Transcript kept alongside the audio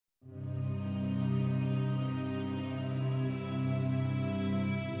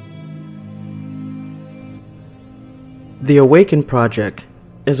The Awaken Project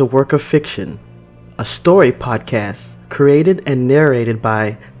is a work of fiction, a story podcast created and narrated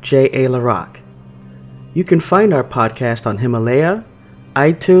by J.A. LaRock. You can find our podcast on Himalaya,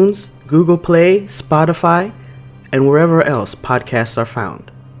 iTunes, Google Play, Spotify, and wherever else podcasts are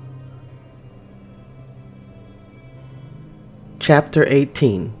found. Chapter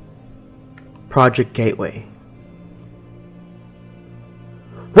 18, Project Gateway.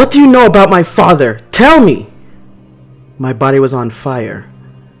 What do you know about my father? Tell me! My body was on fire.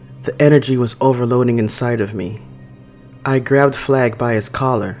 The energy was overloading inside of me. I grabbed Flag by his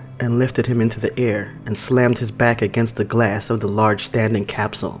collar and lifted him into the air and slammed his back against the glass of the large standing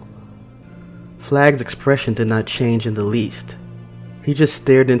capsule. Flag's expression did not change in the least. He just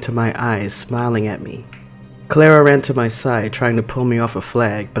stared into my eyes, smiling at me. Clara ran to my side, trying to pull me off of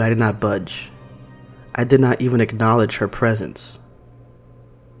Flag, but I did not budge. I did not even acknowledge her presence.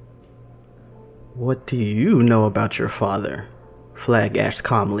 "What do you know about your father?" Flag asked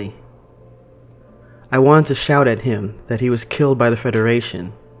calmly. I wanted to shout at him that he was killed by the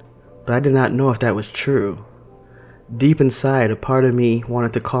Federation, but I did not know if that was true. Deep inside, a part of me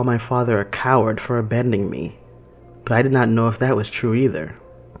wanted to call my father a coward for abandoning me, but I did not know if that was true either.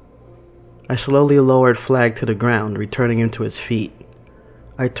 I slowly lowered Flag to the ground, returning him to his feet.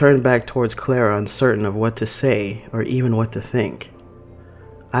 I turned back towards Clara, uncertain of what to say or even what to think.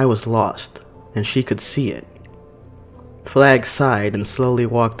 I was lost, and she could see it. Flag sighed and slowly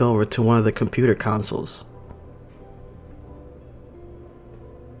walked over to one of the computer consoles.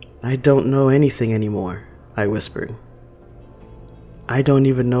 "I don't know anything anymore," I whispered. "I don't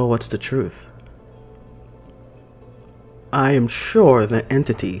even know what's the truth." "I am sure the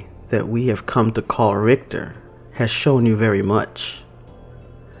entity that we have come to call Richter has shown you very much.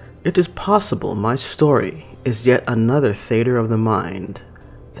 It is possible my story is yet another theater of the mind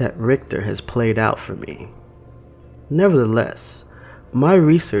that Richter has played out for me. Nevertheless, my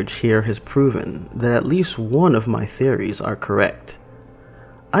research here has proven that at least one of my theories are correct.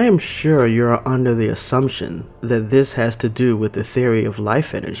 I am sure you are under the assumption that this has to do with the theory of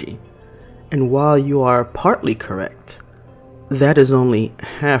life energy, and while you are partly correct, that is only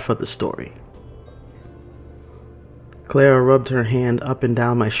half of the story." Clara rubbed her hand up and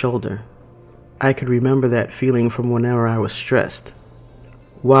down my shoulder. I could remember that feeling from whenever I was stressed.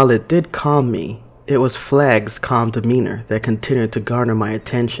 While it did calm me, it was Flag's calm demeanor that continued to garner my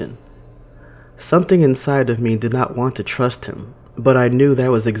attention. Something inside of me did not want to trust him, but I knew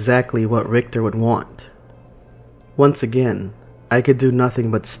that was exactly what Richter would want. Once again, I could do nothing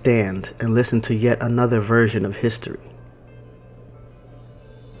but stand and listen to yet another version of history.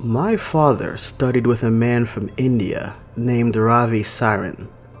 My father studied with a man from India named Ravi Saran.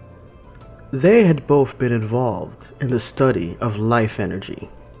 They had both been involved in the study of life energy.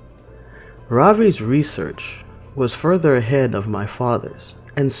 Ravi's research was further ahead of my father's,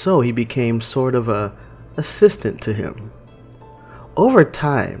 and so he became sort of an assistant to him. Over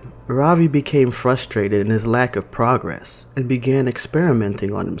time, Ravi became frustrated in his lack of progress and began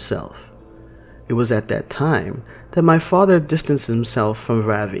experimenting on himself. It was at that time that my father distanced himself from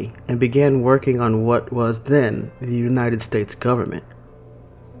Ravi and began working on what was then the United States government.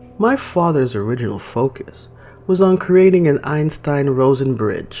 My father's original focus was on creating an Einstein-Rosen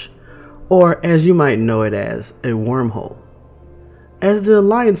bridge, or as you might know it as, a wormhole. As the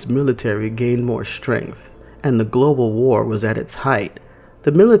Alliance military gained more strength and the global war was at its height,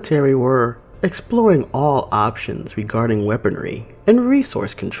 the military were exploring all options regarding weaponry and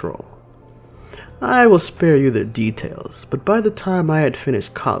resource control. I will spare you the details, but by the time I had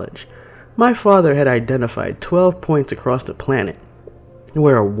finished college, my father had identified 12 points across the planet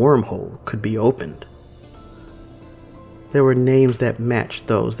where a wormhole could be opened. There were names that matched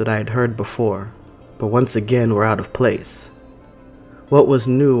those that I had heard before, but once again were out of place. What was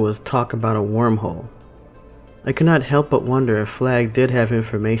new was talk about a wormhole. I could not help but wonder if Flag did have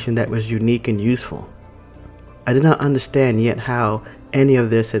information that was unique and useful. I did not understand yet how any of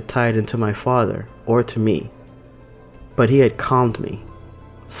this had tied into my father or to me, but he had calmed me,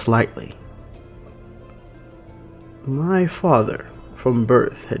 slightly. My father, from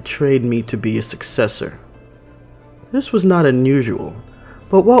birth, had trained me to be a successor. This was not unusual,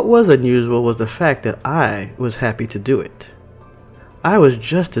 but what was unusual was the fact that I was happy to do it. I was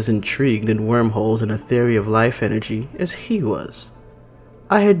just as intrigued in wormholes and a theory of life energy as he was.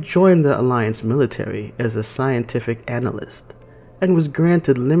 I had joined the Alliance military as a scientific analyst and was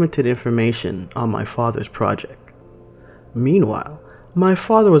granted limited information on my father's project. Meanwhile, my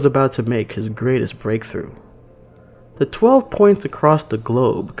father was about to make his greatest breakthrough. The 12 points across the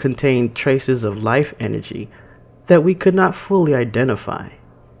globe contained traces of life energy that we could not fully identify.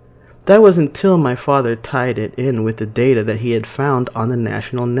 That was until my father tied it in with the data that he had found on the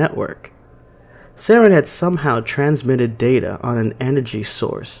national network. Saren had somehow transmitted data on an energy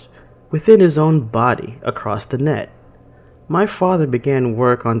source within his own body across the net. My father began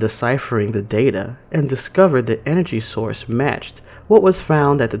work on deciphering the data and discovered the energy source matched what was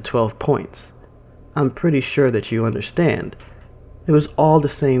found at the 12 points. I'm pretty sure that you understand. It was all the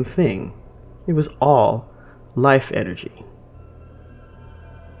same thing. It was all life energy.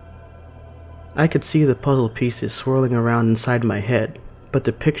 I could see the puzzle pieces swirling around inside my head, but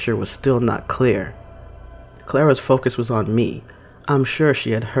the picture was still not clear. Clara's focus was on me. I'm sure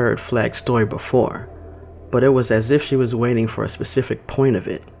she had heard Flag's story before, but it was as if she was waiting for a specific point of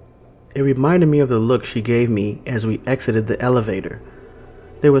it. It reminded me of the look she gave me as we exited the elevator.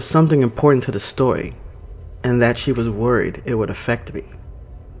 There was something important to the story, and that she was worried it would affect me.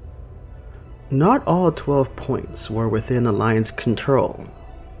 Not all 12 points were within Alliance control.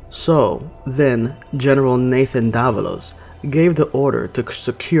 So, then, General Nathan Davalos gave the order to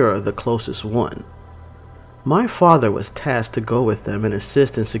secure the closest one. My father was tasked to go with them and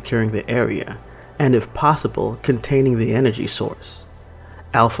assist in securing the area, and if possible, containing the energy source.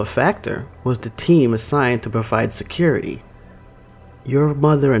 Alpha Factor was the team assigned to provide security. Your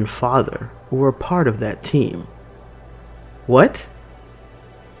mother and father were part of that team. What?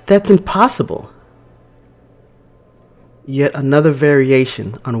 That's impossible. Yet another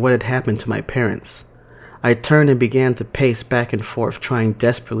variation on what had happened to my parents. I turned and began to pace back and forth, trying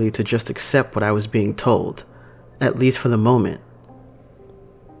desperately to just accept what I was being told, at least for the moment.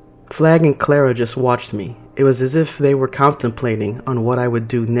 Flag and Clara just watched me. It was as if they were contemplating on what I would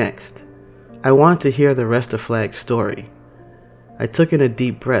do next. I wanted to hear the rest of Flag's story. I took in a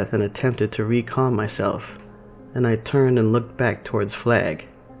deep breath and attempted to recalm myself, and I turned and looked back towards Flag.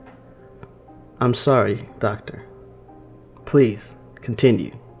 I'm sorry, Doctor. Please,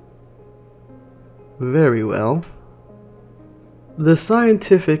 continue. Very well. The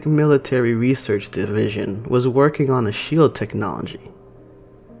Scientific Military Research Division was working on a shield technology,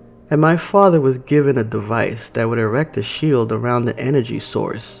 and my father was given a device that would erect a shield around the energy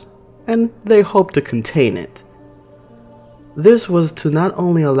source, and they hoped to contain it. This was to not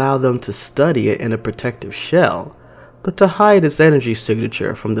only allow them to study it in a protective shell, but to hide its energy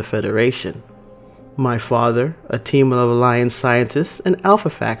signature from the Federation. My father, a team of Alliance scientists, and Alpha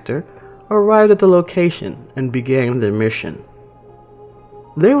Factor arrived at the location and began their mission.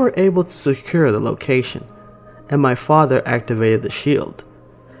 They were able to secure the location, and my father activated the shield.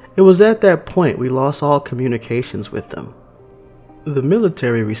 It was at that point we lost all communications with them. The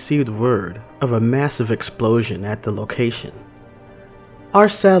military received word of a massive explosion at the location. Our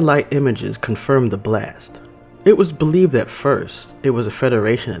satellite images confirmed the blast. It was believed at first it was a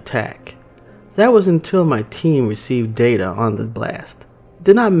Federation attack. That was until my team received data on the blast. It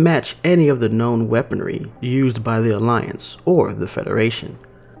did not match any of the known weaponry used by the Alliance or the Federation.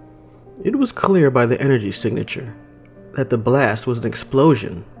 It was clear by the energy signature that the blast was an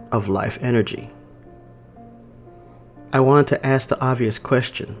explosion of life energy. I wanted to ask the obvious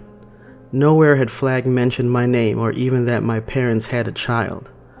question. Nowhere had Flag mentioned my name or even that my parents had a child.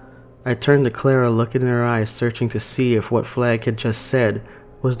 I turned to Clara, looking in her eyes, searching to see if what Flag had just said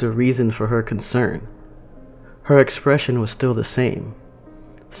was the reason for her concern. Her expression was still the same.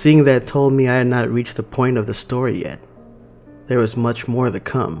 Seeing that told me I had not reached the point of the story yet. There was much more to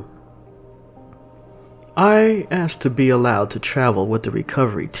come. I asked to be allowed to travel with the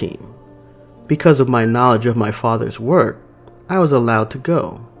recovery team. Because of my knowledge of my father's work, I was allowed to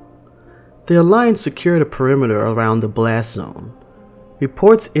go. The Alliance secured a perimeter around the blast zone.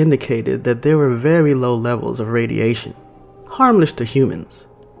 Reports indicated that there were very low levels of radiation, harmless to humans.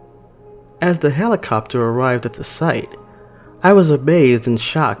 As the helicopter arrived at the site, I was amazed and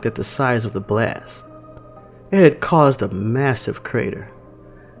shocked at the size of the blast. It had caused a massive crater.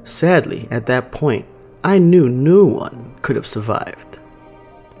 Sadly, at that point, I knew no one could have survived.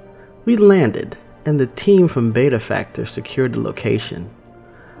 We landed, and the team from Beta Factor secured the location.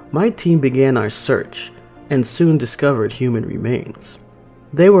 My team began our search, and soon discovered human remains.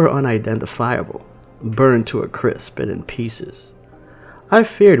 They were unidentifiable, burned to a crisp and in pieces. I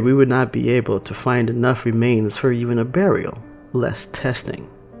feared we would not be able to find enough remains for even a burial, less testing.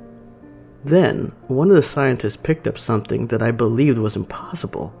 Then, one of the scientists picked up something that I believed was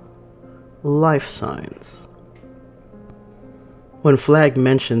impossible. Life signs. When Flag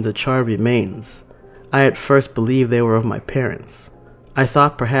mentioned the charred remains, I at first believed they were of my parents. I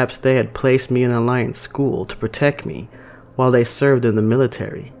thought perhaps they had placed me in an Alliance school to protect me while they served in the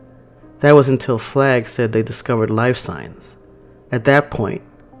military. That was until Flag said they discovered life signs. At that point,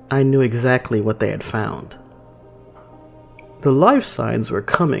 I knew exactly what they had found. The life signs were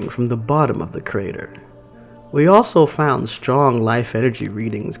coming from the bottom of the crater. We also found strong life energy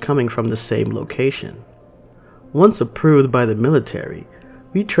readings coming from the same location. Once approved by the military,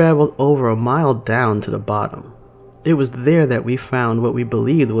 we traveled over a mile down to the bottom. It was there that we found what we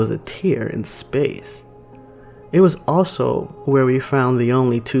believed was a tear in space. It was also where we found the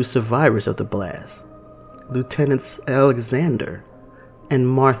only two survivors of the blast, Lieutenants Alexander and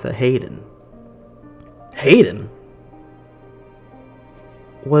Martha Hayden. Hayden?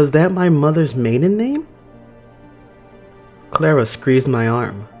 Was that my mother's maiden name? Clara squeezed my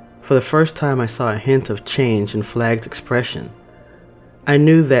arm. For the first time, I saw a hint of change in Flag's expression. I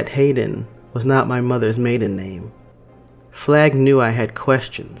knew that Hayden was not my mother's maiden name. Flag knew I had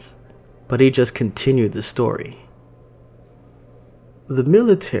questions, but he just continued the story. The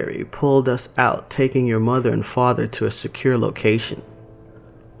military pulled us out, taking your mother and father to a secure location.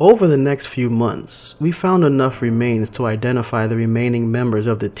 Over the next few months, we found enough remains to identify the remaining members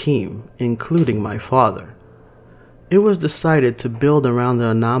of the team, including my father. It was decided to build around the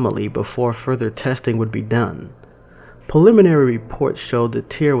anomaly before further testing would be done. Preliminary reports showed the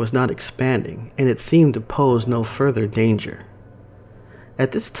tear was not expanding, and it seemed to pose no further danger.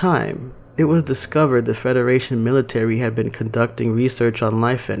 At this time, it was discovered the Federation military had been conducting research on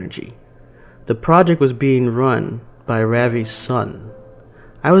life energy. The project was being run by Ravi's son.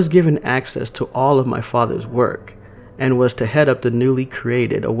 I was given access to all of my father's work, and was to head up the newly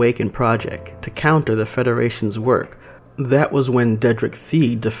created Awaken project to counter the Federation's work. That was when Dedrick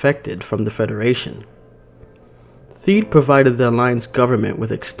Theed defected from the Federation. Theed provided the Alliance government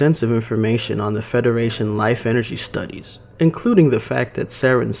with extensive information on the Federation life energy studies, including the fact that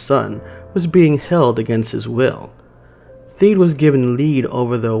Saren's son was being held against his will. Theed was given lead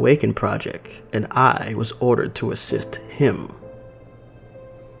over the Awaken project, and I was ordered to assist him.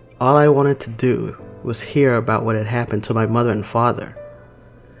 All I wanted to do was hear about what had happened to my mother and father.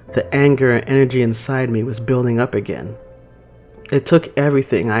 The anger and energy inside me was building up again. It took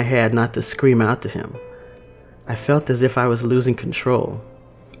everything I had not to scream out to him. I felt as if I was losing control.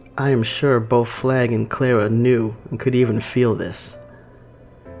 I am sure both Flag and Clara knew and could even feel this.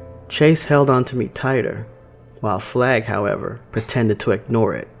 Chase held on to me tighter, while Flag, however, pretended to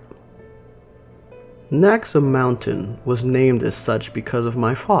ignore it. Naxum Mountain was named as such because of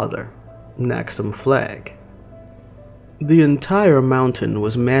my father, Naxum Flag. The entire mountain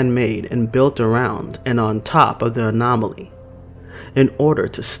was man-made and built around and on top of the anomaly, in order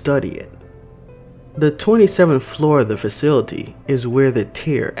to study it. The 27th floor of the facility is where the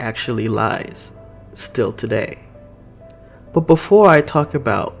tear actually lies, still today. But before I talk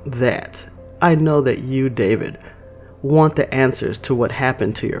about that, I know that you, David, want the answers to what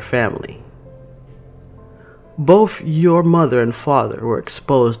happened to your family. Both your mother and father were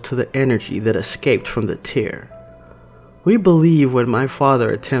exposed to the energy that escaped from the tear. We believe when my father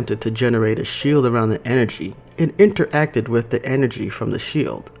attempted to generate a shield around the energy, it interacted with the energy from the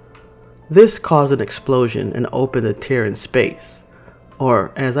shield. This caused an explosion and opened a tear in space,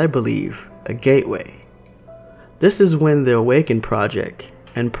 or, as I believe, a gateway. This is when the Awaken Project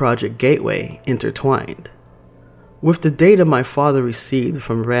and Project Gateway intertwined. With the data my father received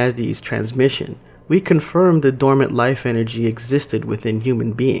from Razdi's transmission, we confirmed the dormant life energy existed within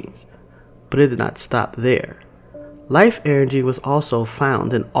human beings, but it did not stop there. Life energy was also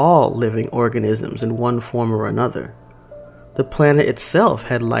found in all living organisms in one form or another. The planet itself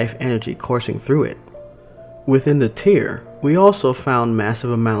had life energy coursing through it. Within the tear, we also found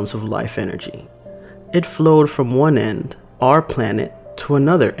massive amounts of life energy. It flowed from one end, our planet, to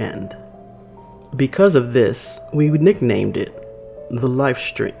another end. Because of this, we nicknamed it the Life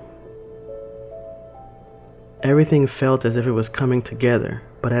Stream. Everything felt as if it was coming together,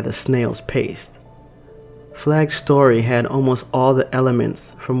 but at a snail's pace. Flag's story had almost all the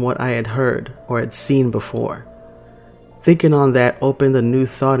elements from what I had heard or had seen before. Thinking on that opened a new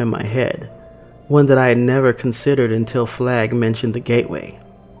thought in my head, one that I had never considered until Flag mentioned the gateway.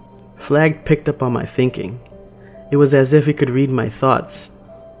 Flag picked up on my thinking. It was as if he could read my thoughts,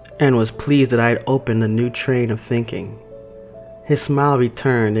 and was pleased that I had opened a new train of thinking. His smile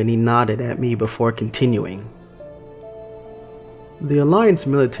returned and he nodded at me before continuing. The Alliance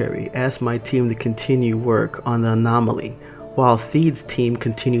military asked my team to continue work on the anomaly, while Theed's team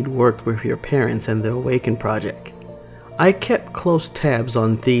continued work with your parents and the Awaken project. I kept close tabs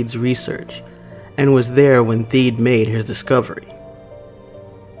on Theed's research, and was there when Theed made his discovery.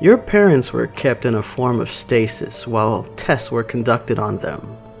 Your parents were kept in a form of stasis while tests were conducted on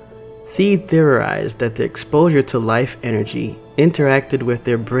them. Theed theorized that the exposure to life energy interacted with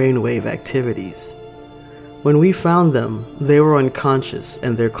their brainwave activities. When we found them, they were unconscious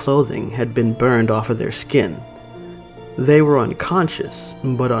and their clothing had been burned off of their skin. They were unconscious,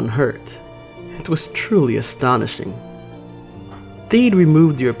 but unhurt. It was truly astonishing. Theed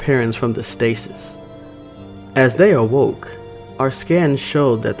removed your parents from the stasis. As they awoke, our scans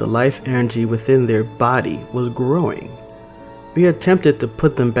showed that the life energy within their body was growing. We attempted to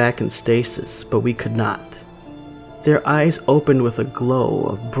put them back in stasis, but we could not. Their eyes opened with a glow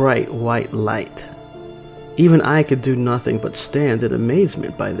of bright white light. Even I could do nothing but stand in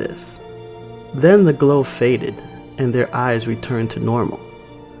amazement by this. Then the glow faded, and their eyes returned to normal.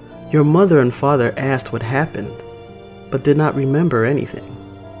 Your mother and father asked what happened, but did not remember anything.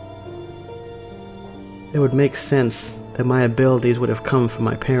 It would make sense that my abilities would have come from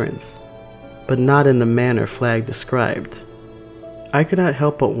my parents, but not in the manner Flag described. I could not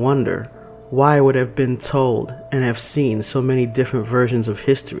help but wonder why I would have been told and have seen so many different versions of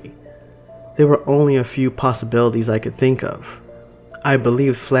history. There were only a few possibilities I could think of. I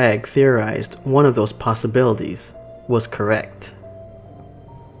believe Flag theorized one of those possibilities was correct.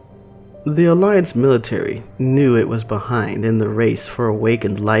 The Alliance military knew it was behind in the race for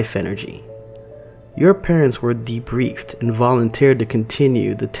awakened life energy. Your parents were debriefed and volunteered to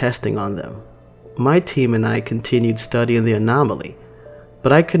continue the testing on them. My team and I continued studying the anomaly,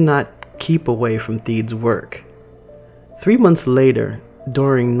 but I could not keep away from Theed's work. 3 months later,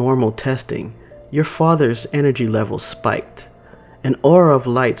 during normal testing, your father's energy levels spiked. An aura of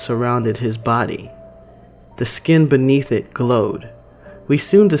light surrounded his body. The skin beneath it glowed. We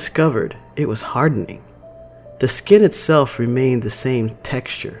soon discovered it was hardening. The skin itself remained the same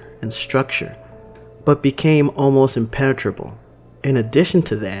texture and structure, but became almost impenetrable. In addition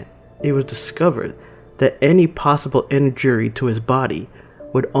to that, it was discovered that any possible injury to his body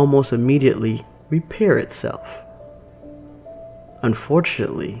would almost immediately repair itself.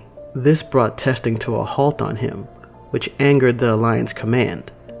 Unfortunately, this brought testing to a halt on him, which angered the Alliance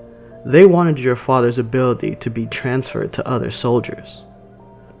command. They wanted your father's ability to be transferred to other soldiers.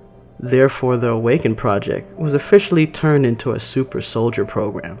 Therefore, the Awaken Project was officially turned into a super soldier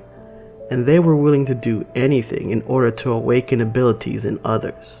program, and they were willing to do anything in order to awaken abilities in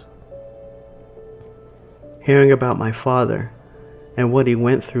others. Hearing about my father and what he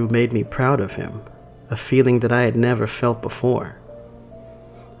went through made me proud of him, a feeling that I had never felt before.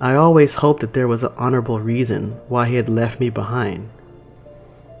 I always hoped that there was an honorable reason why he had left me behind.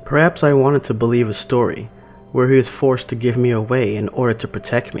 Perhaps I wanted to believe a story where he was forced to give me away in order to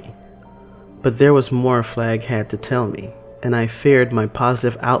protect me. But there was more Flag had to tell me, and I feared my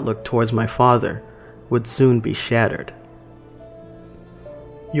positive outlook towards my father would soon be shattered.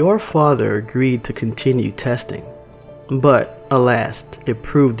 Your father agreed to continue testing, but alas, it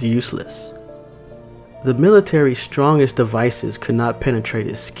proved useless. The military's strongest devices could not penetrate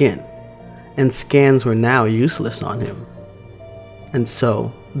his skin, and scans were now useless on him. And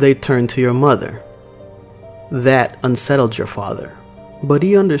so, they turned to your mother. That unsettled your father, but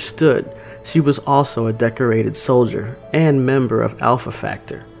he understood she was also a decorated soldier and member of Alpha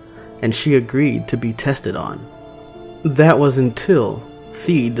Factor, and she agreed to be tested on. That was until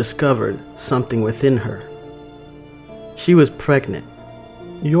Theed discovered something within her. She was pregnant.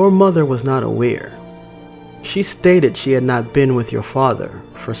 Your mother was not aware. She stated she had not been with your father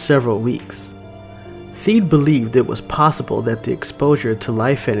for several weeks. Theed believed it was possible that the exposure to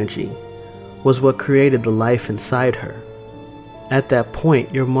life energy was what created the life inside her. At that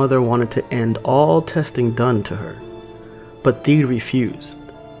point, your mother wanted to end all testing done to her, but Theed refused.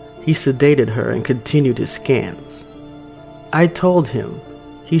 He sedated her and continued his scans. I told him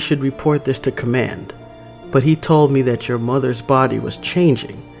he should report this to command, but he told me that your mother's body was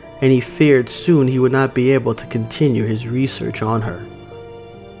changing and he feared soon he would not be able to continue his research on her.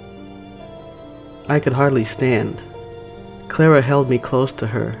 I could hardly stand. Clara held me close to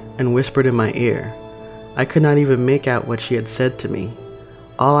her and whispered in my ear. I could not even make out what she had said to me.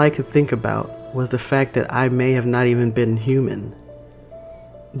 All I could think about was the fact that I may have not even been human.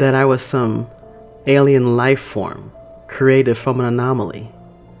 That I was some alien life form created from an anomaly.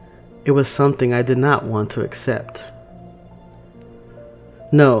 It was something I did not want to accept.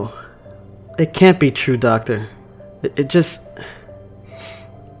 No, it can't be true, Doctor.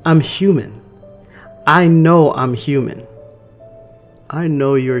 I'm human. I know I'm human. I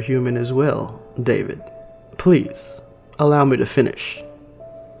know you're human as well, David. Please, allow me to finish.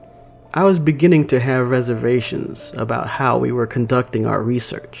 I was beginning to have reservations about how we were conducting our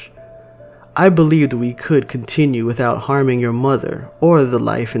research. I believed we could continue without harming your mother or the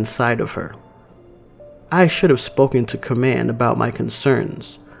life inside of her. I should have spoken to command about my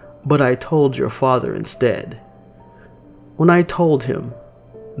concerns, but I told your father instead. When I told him,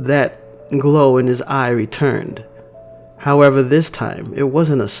 that glow in his eye returned. However, this time it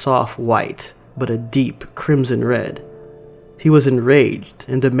wasn't a soft white, but a deep crimson red. He was enraged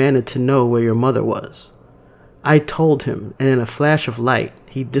and demanded to know where your mother was. I told him, and in a flash of light,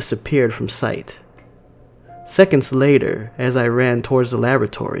 he disappeared from sight. Seconds later, as I ran towards the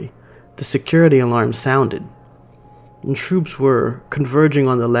laboratory, the security alarm sounded, and troops were converging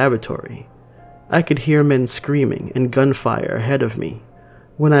on the laboratory. I could hear men screaming and gunfire ahead of me.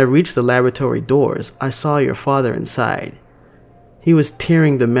 When I reached the laboratory doors, I saw your father inside. He was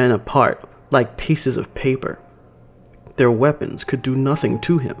tearing the men apart like pieces of paper. Their weapons could do nothing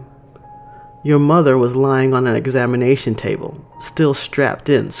to him. Your mother was lying on an examination table, still strapped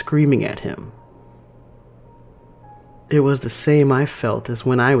in, screaming at him. It was the same I felt as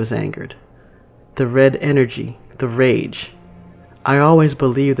when I was angered. The red energy, the rage. I always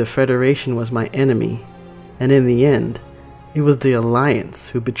believed the Federation was my enemy, and in the end, it was the Alliance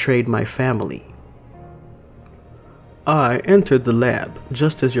who betrayed my family. I entered the lab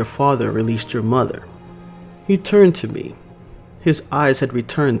just as your father released your mother. He turned to me. His eyes had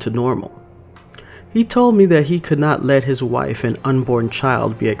returned to normal. He told me that he could not let his wife and unborn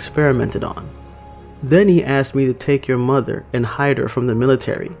child be experimented on. Then he asked me to take your mother and hide her from the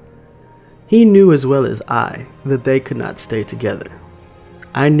military. He knew as well as I that they could not stay together.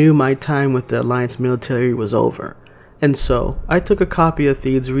 I knew my time with the Alliance military was over, and so I took a copy of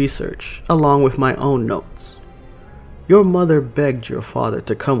Theed's research along with my own notes. Your mother begged your father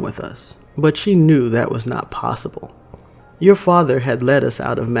to come with us, but she knew that was not possible. Your father had led us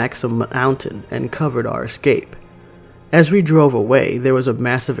out of Maxim Mountain and covered our escape. As we drove away, there was a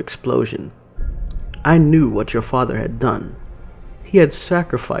massive explosion. I knew what your father had done. He had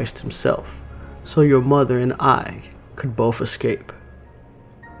sacrificed himself, so your mother and I could both escape.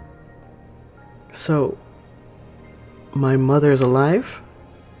 So, my mother is alive?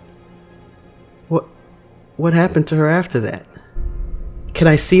 What happened to her after that? Can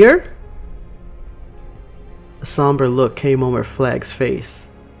I see her? A somber look came over Flag's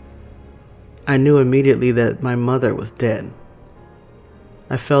face. I knew immediately that my mother was dead.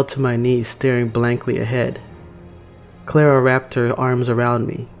 I fell to my knees, staring blankly ahead. Clara wrapped her arms around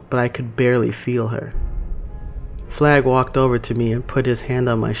me, but I could barely feel her. Flag walked over to me and put his hand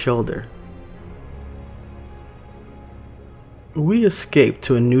on my shoulder. We escaped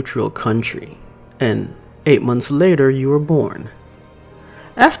to a neutral country, and 8 months later you were born.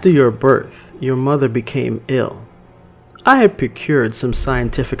 After your birth, your mother became ill. I had procured some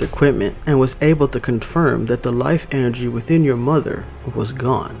scientific equipment and was able to confirm that the life energy within your mother was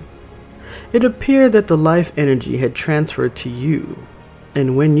gone. It appeared that the life energy had transferred to you,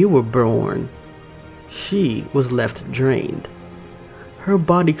 and when you were born, she was left drained. Her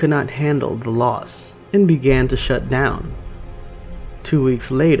body could not handle the loss and began to shut down. 2 weeks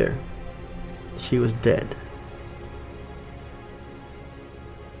later, she was dead.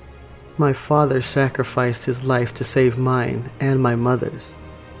 My father sacrificed his life to save mine and my mother's,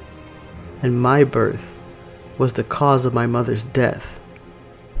 and my birth was the cause of my mother's death.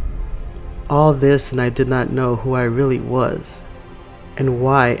 All this, and I did not know who I really was and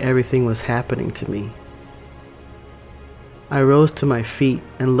why everything was happening to me. I rose to my feet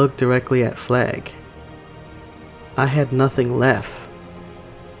and looked directly at Flag. I had nothing left.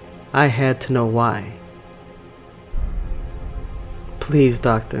 I had to know why. Please,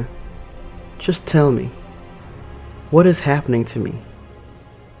 Doctor, just tell me, what is happening to me?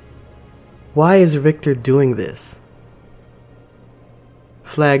 Why is Richter doing this?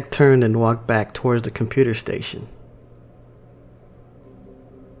 Flag turned and walked back towards the computer station.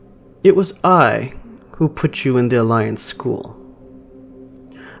 It was I who put you in the Alliance school.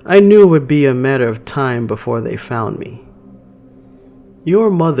 I knew it would be a matter of time before they found me.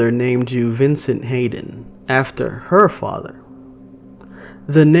 Your mother named you Vincent Hayden after her father.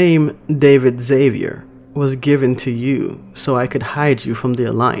 The name David Xavier was given to you so I could hide you from the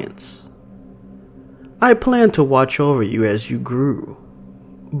Alliance. I planned to watch over you as you grew,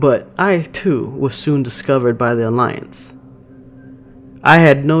 but I too was soon discovered by the Alliance. I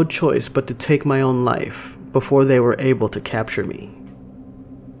had no choice but to take my own life before they were able to capture me.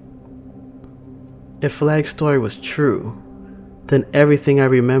 If Flag's story was true, then everything I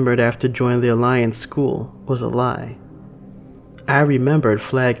remembered after joining the Alliance school was a lie. I remembered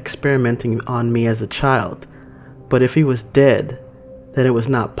Flag experimenting on me as a child, but if he was dead, then it was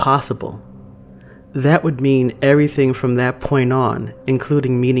not possible. That would mean everything from that point on,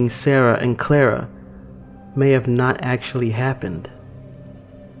 including meeting Sarah and Clara, may have not actually happened.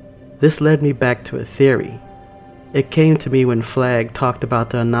 This led me back to a theory. It came to me when Flag talked about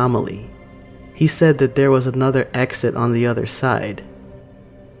the anomaly. He said that there was another exit on the other side.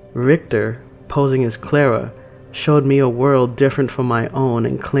 Richter, posing as Clara, showed me a world different from my own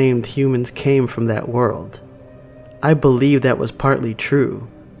and claimed humans came from that world. I believed that was partly true.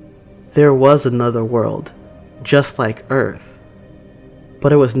 There was another world, just like Earth,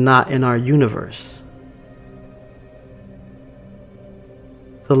 but it was not in our universe.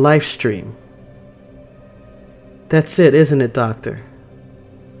 The life stream. That's it, isn't it, Doctor?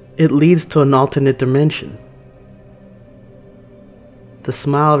 It leads to an alternate dimension. The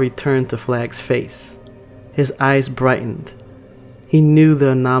smile returned to Flag's face. His eyes brightened. He knew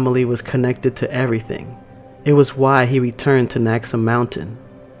the anomaly was connected to everything. It was why he returned to Naxxam Mountain.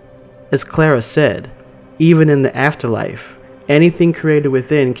 As Clara said, even in the afterlife, anything created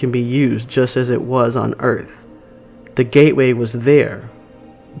within can be used just as it was on Earth. The gateway was there,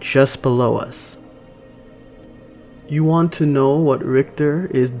 just below us. You want to know what Richter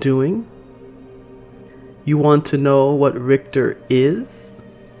is doing? You want to know what Richter is?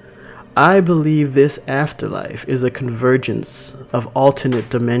 I believe this afterlife is a convergence of alternate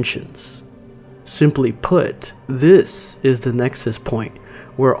dimensions. Simply put, this is the nexus point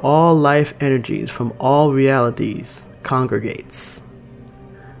where all life energies from all realities congregates.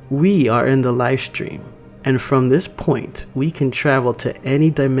 We are in the life stream, and from this point we can travel to any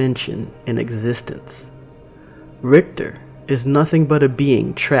dimension in existence. Richter is nothing but a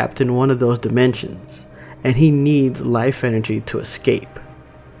being trapped in one of those dimensions, and he needs life energy to escape.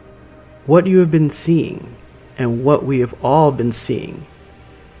 What you have been seeing, and what we have all been seeing,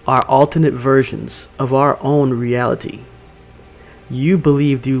 are alternate versions of our own reality. You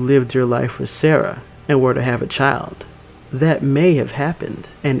believed you lived your life with Sarah and were to have a child. That may have happened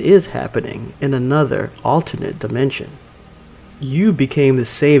and is happening in another alternate dimension. You became the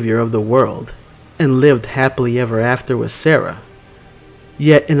savior of the world and lived happily ever after with Sarah.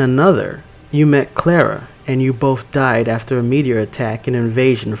 Yet in another, you met Clara and you both died after a meteor attack and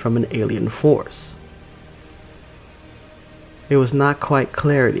invasion from an alien force. It was not quite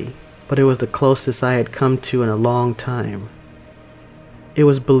clarity, but it was the closest I had come to in a long time. It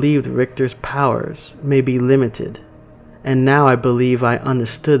was believed Richter's powers may be limited, and now I believe I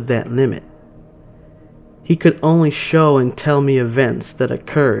understood that limit. He could only show and tell me events that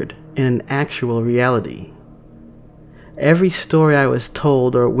occurred in an actual reality. Every story I was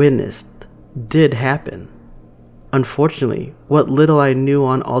told or witnessed did happen. Unfortunately, what little I knew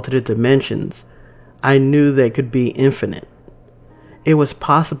on alternate dimensions, I knew they could be infinite. It was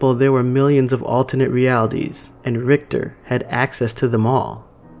possible there were millions of alternate realities, and Richter had access to them all.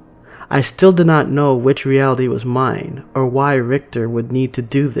 I still did not know which reality was mine, or why Richter would need to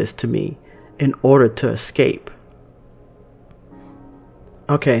do this to me in order to escape.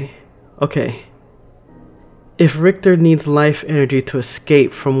 Okay. If Richter needs life energy to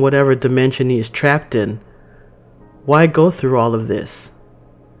escape from whatever dimension he is trapped in, why go through all of this?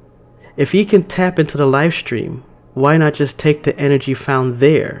 If he can tap into the life stream, why not just take the energy found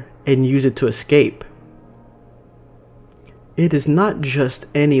there and use it to escape? It is not just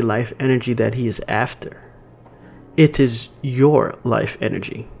any life energy that he is after. It is your life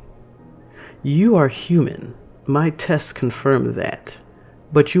energy. You are human. My tests confirm that.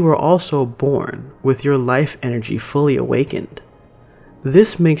 But you were also born with your life energy fully awakened.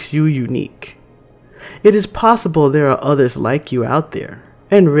 This makes you unique. It is possible there are others like you out there,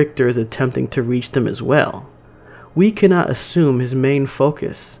 and Richter is attempting to reach them as well. We cannot assume his main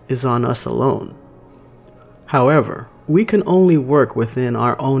focus is on us alone. However, we can only work within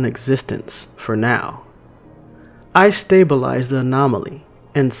our own existence for now. I stabilized the anomaly,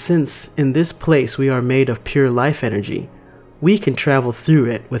 and since in this place we are made of pure life energy, we can travel through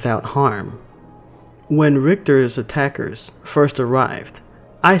it without harm. When Richter's attackers first arrived,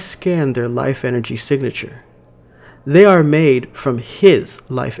 I scanned their life energy signature. They are made from his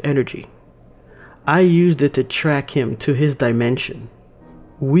life energy. I used it to track him to his dimension.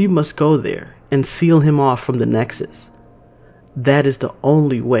 We must go there and seal him off from the Nexus. That is the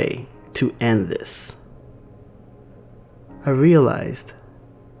only way to end this. I realized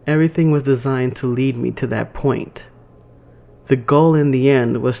everything was designed to lead me to that point. The goal in the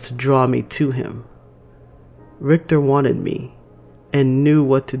end was to draw me to him. Richter wanted me and knew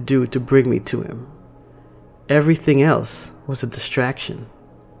what to do to bring me to him. Everything else was a distraction.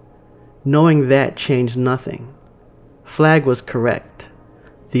 Knowing that changed nothing. Flag was correct.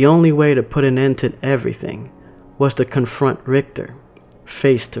 The only way to put an end to everything was to confront Richter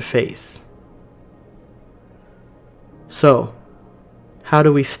face to face. So, how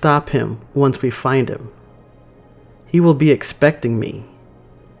do we stop him once we find him? He will be expecting me.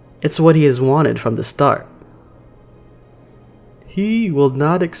 It's what he has wanted from the start. He will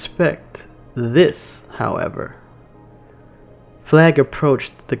not expect this, however. Flag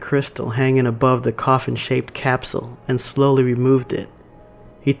approached the crystal hanging above the coffin-shaped capsule and slowly removed it.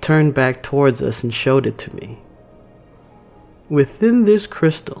 He turned back towards us and showed it to me. Within this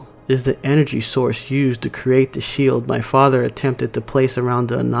crystal is the energy source used to create the shield my father attempted to place around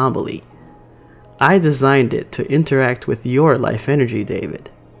the anomaly. I designed it to interact with your life energy, David.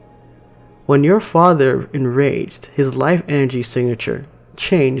 When your father enraged, his life energy signature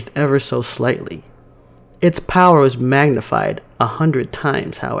changed ever so slightly. Its power was magnified 100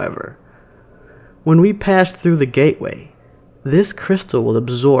 times, however. When we pass through the gateway, this crystal will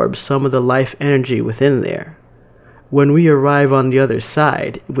absorb some of the life energy within there. When we arrive on the other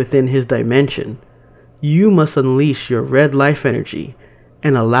side, within his dimension, you must unleash your red life energy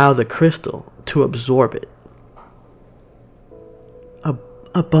and allow the crystal to absorb it.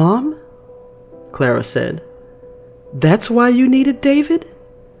 A bomb? Clara said. That's why you need it, David?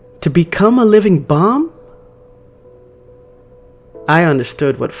 To become a living bomb? I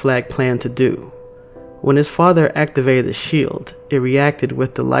understood what Flag planned to do. When his father activated the shield, it reacted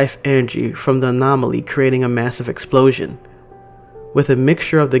with the life energy from the anomaly, creating a massive explosion. With a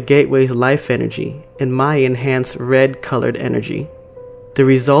mixture of the gateway's life energy and my enhanced red-colored energy, the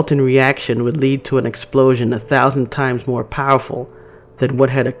resultant reaction would lead to an explosion 1,000 times more powerful than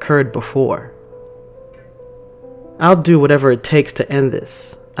what had occurred before. I'll do whatever it takes to end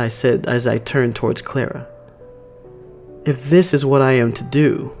this, I said as I turned towards Clara. If this is what I am to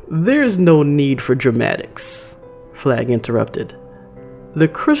do, there's no need for dramatics, Flag interrupted. The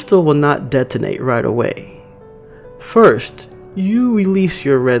crystal will not detonate right away. First, you release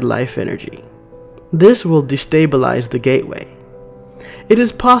your red life energy. This will destabilize the gateway. It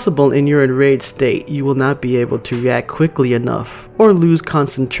is possible in your enraged state you will not be able to react quickly enough or lose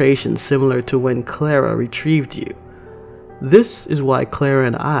concentration similar to when Clara retrieved you. This is why Clara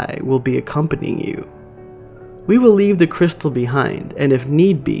and I will be accompanying you. We will leave the crystal behind and, if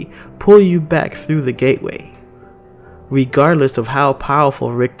need be, pull you back through the gateway. Regardless of how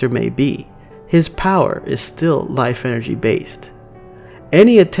powerful Richter may be, his power is still life energy based.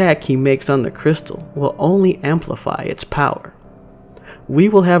 Any attack he makes on the crystal will only amplify its power. We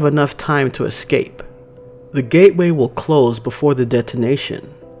will have enough time to escape. The gateway will close before the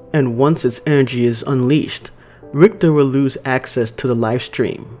detonation, and once its energy is unleashed, Richter will lose access to the live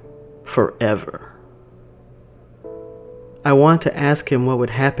stream forever. I wanted to ask him what would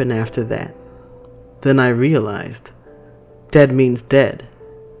happen after that. Then I realized, dead means dead.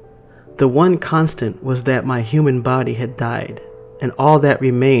 The one constant was that my human body had died, and all that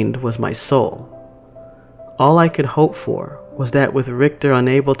remained was my soul. All I could hope for was that with Richter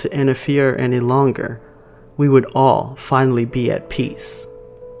unable to interfere any longer, we would all finally be at peace.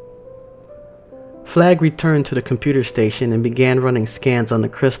 Flag returned to the computer station and began running scans on the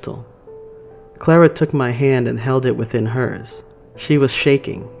crystal. Clara took my hand and held it within hers. She was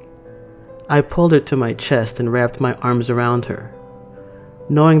shaking. I pulled her to my chest and wrapped my arms around her.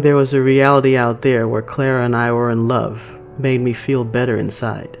 Knowing there was a reality out there where Clara and I were in love made me feel better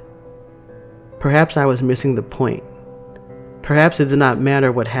inside. Perhaps I was missing the point. Perhaps it did not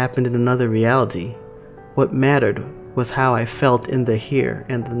matter what happened in another reality. What mattered was how I felt in the here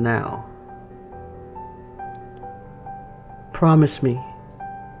and the now. Promise me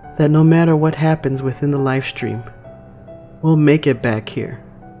that no matter what happens within the live stream, we'll make it back here,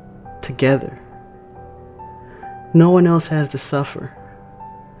 together. No one else has to suffer.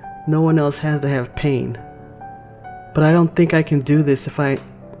 No one else has to have pain. But I don't think I can do this if I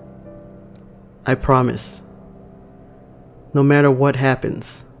promise. No matter what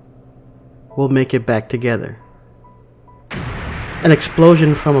happens, we'll make it back together. An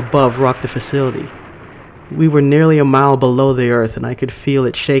explosion from above rocked the facility. We were nearly a mile below the earth, and I could feel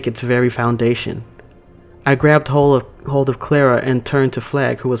it shake its very foundation. I grabbed hold of Clara and turned to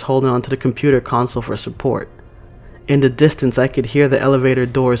Flag, who was holding onto the computer console for support. In the distance, I could hear the elevator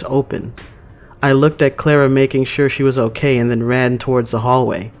doors open. I looked at Clara, making sure she was okay, and then ran towards the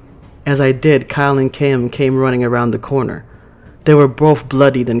hallway. As I did, Kyle and Kim came running around the corner. They were both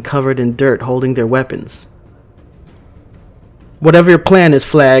bloodied and covered in dirt, holding their weapons. Whatever your plan is,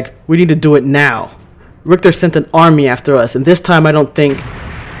 Flag, we need to do it now. Richter sent an army after us, and this time I don't think...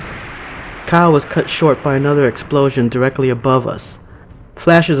 Kyle was cut short by another explosion directly above us.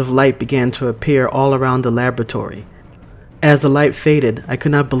 Flashes of light began to appear all around the laboratory. As the light faded, I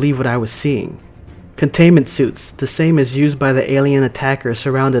could not believe what I was seeing. Containment suits, the same as used by the alien attackers,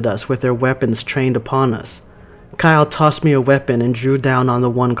 surrounded us with their weapons trained upon us. Kyle tossed me a weapon and drew down on the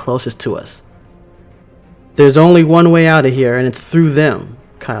one closest to us. There's only one way out of here, and it's through them,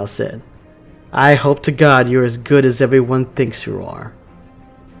 Kyle said. I hope to God you're as good as everyone thinks you are.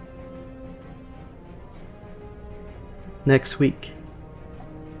 Next week,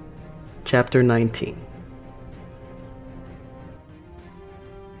 Chapter 19.